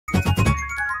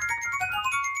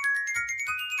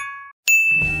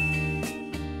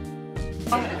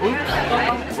This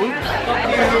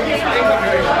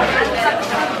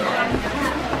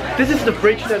is the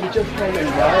bridge that we just came in,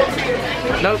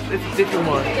 right? Nope, it's a different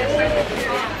one.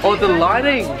 Oh, the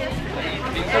lighting!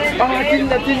 Oh, I didn't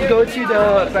go to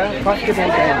the basketball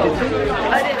game, did you?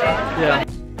 Yeah.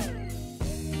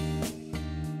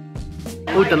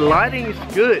 Oh, the lighting is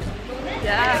good.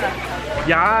 Yeah.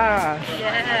 Yeah.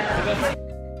 Yeah.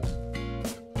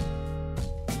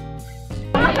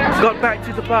 Got back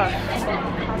to the bus.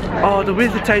 Oh, the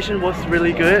visitation was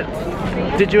really good.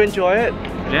 Did you enjoy it?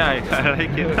 Yeah, I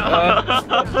like it.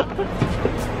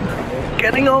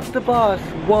 Getting off the bus,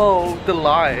 whoa, the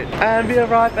light. And we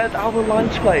arrived at our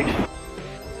lunch place.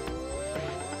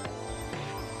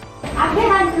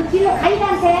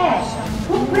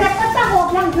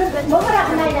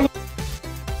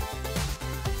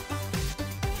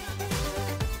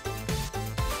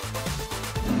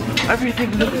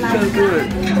 Everything looks so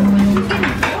good.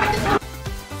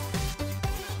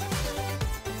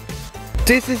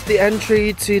 This is the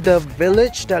entry to the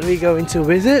village that we're going to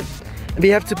visit. We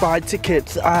have to buy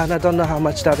tickets and I don't know how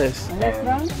much that is.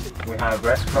 And we have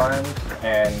restaurants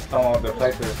and some of the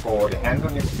places for the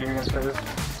hands-on experiences.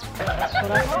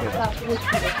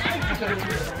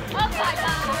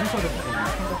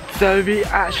 So we're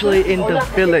actually in the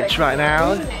village right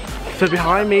now. So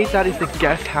behind me, that is the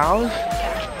guest house.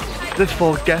 This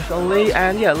for guests only,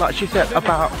 and yeah, like she said,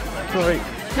 about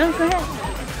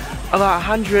about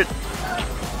 100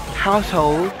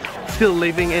 households still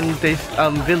living in this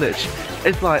village.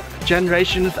 It's like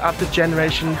generations after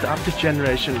generations after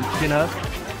generations, you know.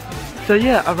 So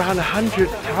yeah, around 100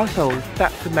 households.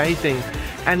 That's amazing.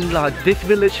 And like this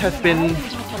village has been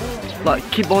like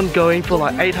keep on going for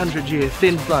like 800 years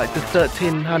since like the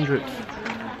 1300s.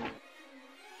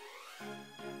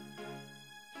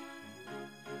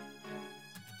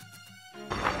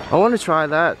 I want to try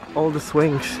that, all the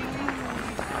swings.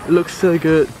 It looks so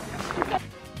good.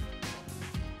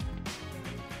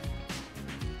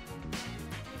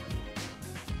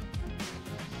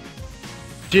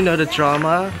 Do you know the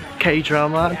drama,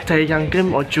 K-drama,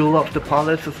 Nagan or Jewel of the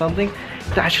Palace or something?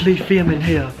 It's actually filmed in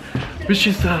here, which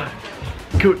is a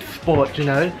good sport, you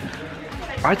know.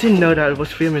 I didn't know that it was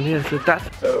filmed in here, so that's...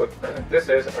 So this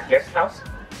is a guest house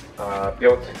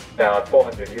built about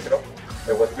 400 years ago.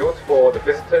 It was built for the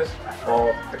visitors,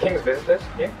 or the king's visitors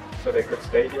here, so they could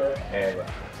stay here and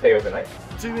stay overnight.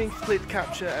 Doing split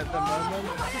capture at the moment.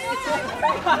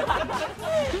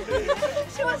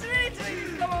 She was really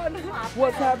doing it, come on.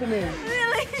 What's happening?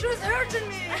 Really? She was hurting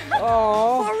me.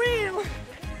 Oh. For real.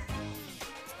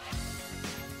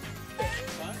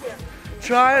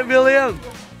 Try it, William.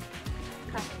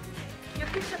 Your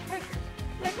picture pick.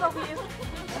 Pick of you.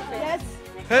 Yes.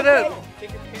 Hit it.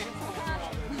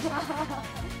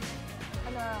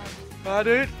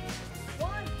 Dude.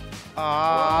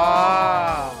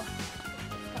 Ah.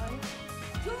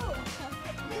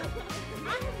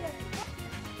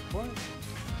 What?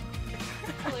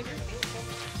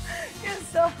 You're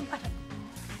so bad.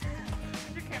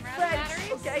 French.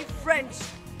 Okay, French.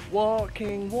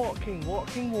 Walking, walking,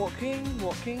 walking, walking,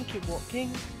 walking, keep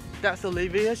walking. That's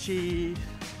Olivia. She's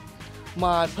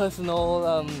my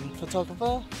personal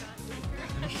photographer.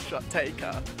 Shot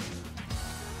taker.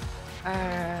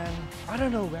 And I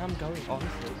don't know where I'm going,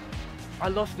 honestly. I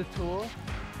lost the tour.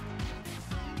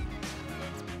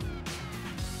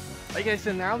 Okay,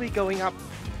 so now we're going up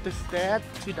the stairs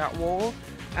to that wall,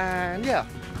 and yeah.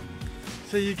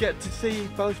 So you get to see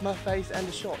both my face and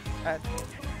the shot at...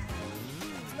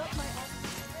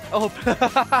 Oh.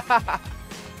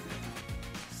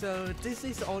 So this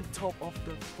is on top of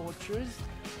the fortress.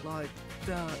 Like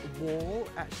the wall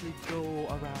actually go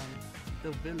around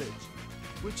the village,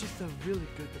 which is a really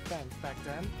good defense back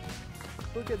then.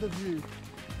 Look at the view. You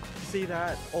see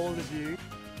that? All the view.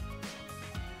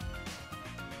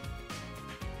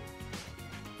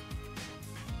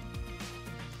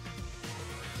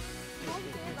 Oh,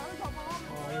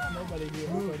 there's nobody here.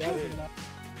 So that is not...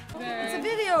 It's a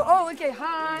video. Oh, okay.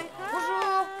 Hi.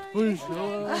 Bonjour.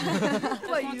 Bonjour.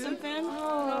 What are you?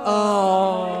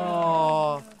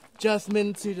 Oh,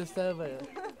 Jasmine to the server.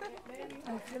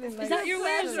 Is that your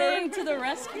way of saying to the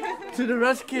rescue? To the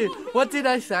rescue. What did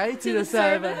I say? To the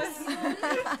service.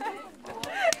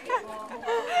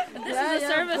 If this is a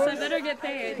service, I better get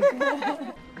paid.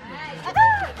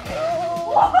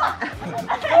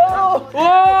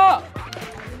 Oh!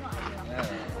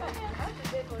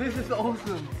 This is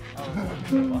awesome.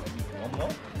 One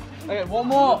more? Okay, one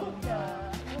more.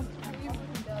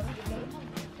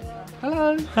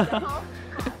 Hello.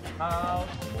 How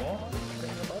more?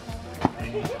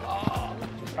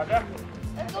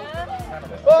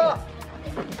 Oh!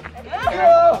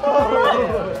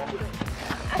 Yeah.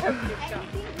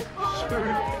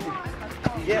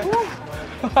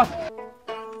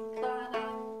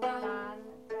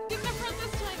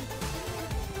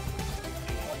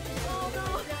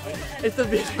 It's a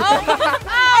video.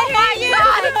 Oh my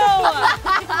god!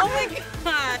 Oh my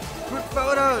god! Good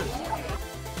photos.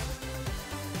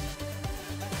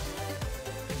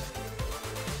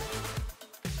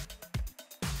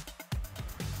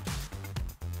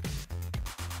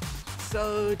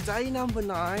 So day number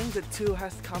 9, the tour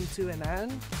has come to an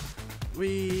end.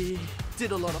 We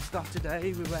did a lot of stuff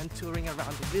today. We went touring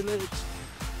around the village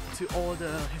to all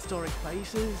the historic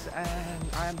places,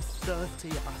 and I am thirsty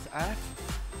as F.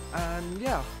 And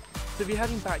yeah, so we're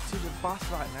heading back to the bus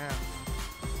right now.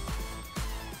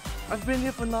 I've been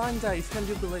here for 9 days, can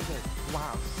you believe it?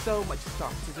 Wow, so much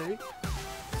stuff to do.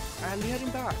 And we're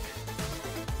heading back.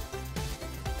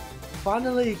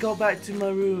 Finally got back to my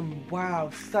room.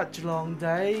 Wow, such a long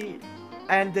day.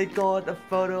 And they got a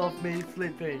photo of me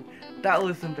sleeping. That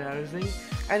was embarrassing.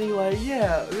 Anyway,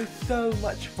 yeah, it was so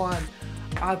much fun.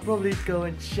 I'll probably go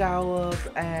and shower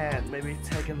and maybe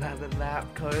take another nap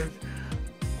because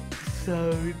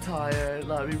so tired.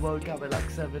 Like we woke up at like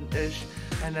 7ish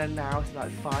and then now it's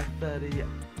like 5:30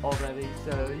 already.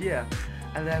 So yeah,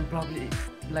 and then probably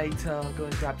later go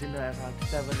and grab dinner at around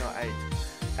 7 or 8.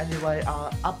 Anyway,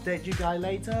 I'll update you guys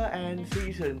later and see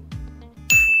you soon.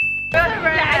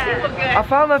 I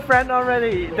found my friend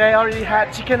already. They already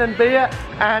had chicken and beer,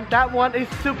 and that one is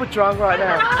super drunk right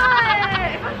now. You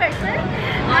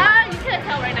can't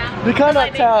tell right now. You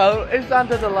cannot tell, it's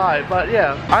under the light, but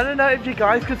yeah. I don't know if you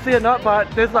guys could see or not,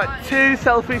 but there's like 2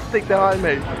 selfie sticks behind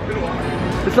me.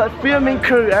 It's like filming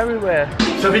crew everywhere.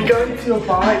 So we're going to a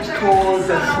bar, it's called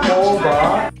the Small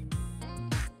Bar.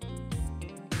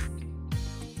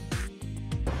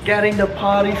 Getting the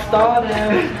party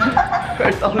started.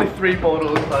 There's only 3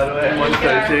 bottles by the way, and 1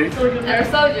 soju. There's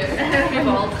soju.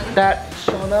 That's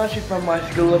Shauna, she's from my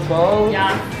school as well.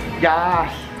 Yeah.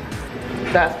 Yes.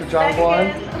 That's the drunk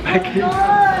one. Becky.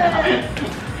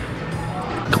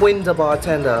 Queen the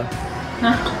bartender.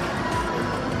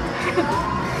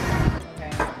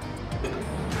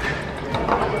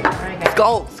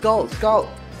 Skull, skull, skull.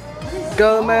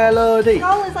 Go Melody.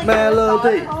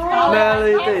 Melody.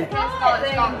 Melody.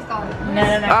 No.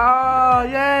 Oh,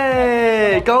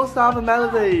 yay! Gold star for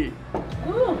Melody.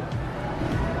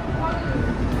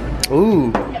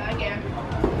 Ooh.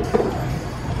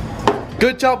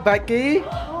 Good job, Becky.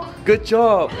 Good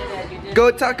job.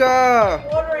 Go Tucker.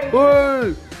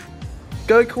 Woo.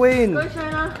 Go Queen. Go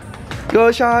Shana. Go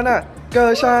Shana.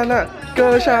 Go Shana.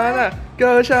 Go Shana.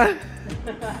 Go Shana.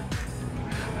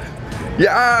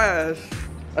 Yes.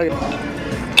 Okay.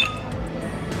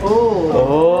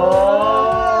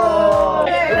 Oh.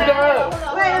 Let's go.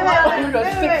 Wait. We've got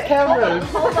 6 cameras.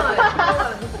 Hold on.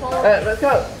 Alright, let's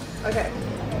go. Okay.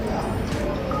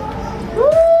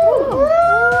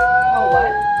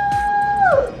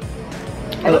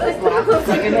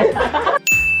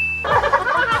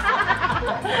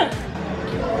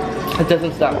 It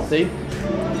doesn't stop, see?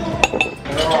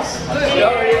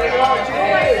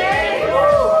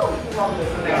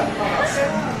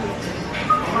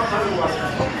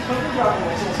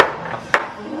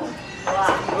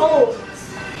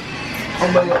 Oh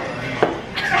my god.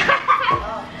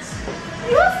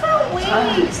 You're so weak.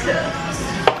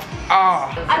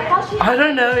 I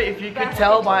don't know if you could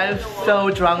tell, but I'm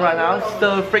so drunk right now,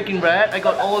 so freaking red. I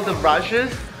got all the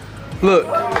brushes. Look.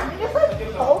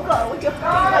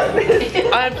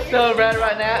 I'm so red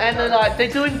right now, and they're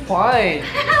doing fine.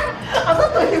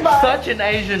 Such an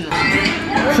Asian.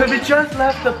 So we just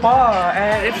left the bar,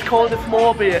 and it's called the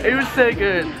Small Beer. It was so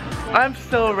good. I'm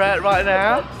so red right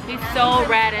now. He's so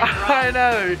red and drunk. I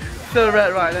know, so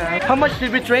red right now. How much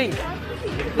did we drink?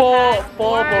 Four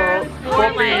beers. 2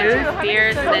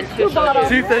 beers and then 2 soju.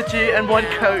 2 soju and 1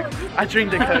 Coke. I drink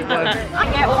the Coke one. I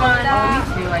get one.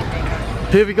 Only 2, I think.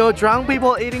 Here we go, drunk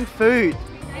people eating food.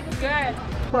 It's good.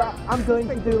 But I'm going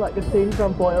to do like a scene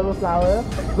from Boy Over Flower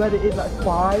where they eat like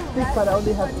 5 sticks but I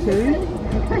only have 2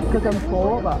 because I'm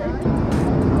 4. But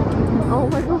oh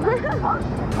my god.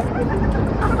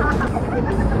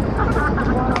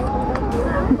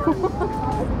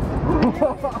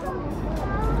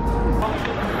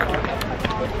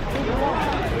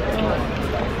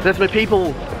 That's my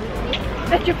people.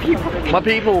 That's your people. My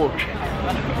people.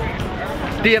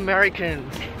 The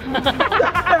Americans.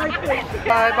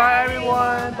 Bye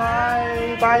everyone.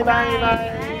 Bye.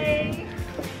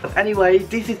 Anyway,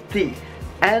 this is the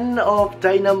end of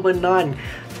day number 9.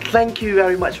 thank you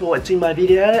very much for watching my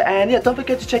video, and yeah, don't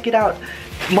forget to check it out,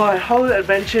 my whole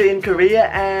adventure in Korea,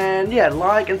 and yeah,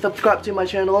 like and subscribe to my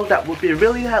channel, that would be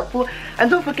really helpful.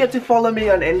 And don't forget to follow me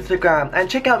on Instagram and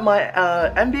check out my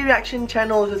MV reaction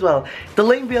channels as well. The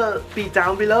link will be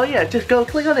down below. Yeah, just go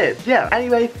click on it. Yeah,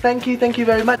 anyway, thank you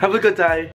very much. Have a good day.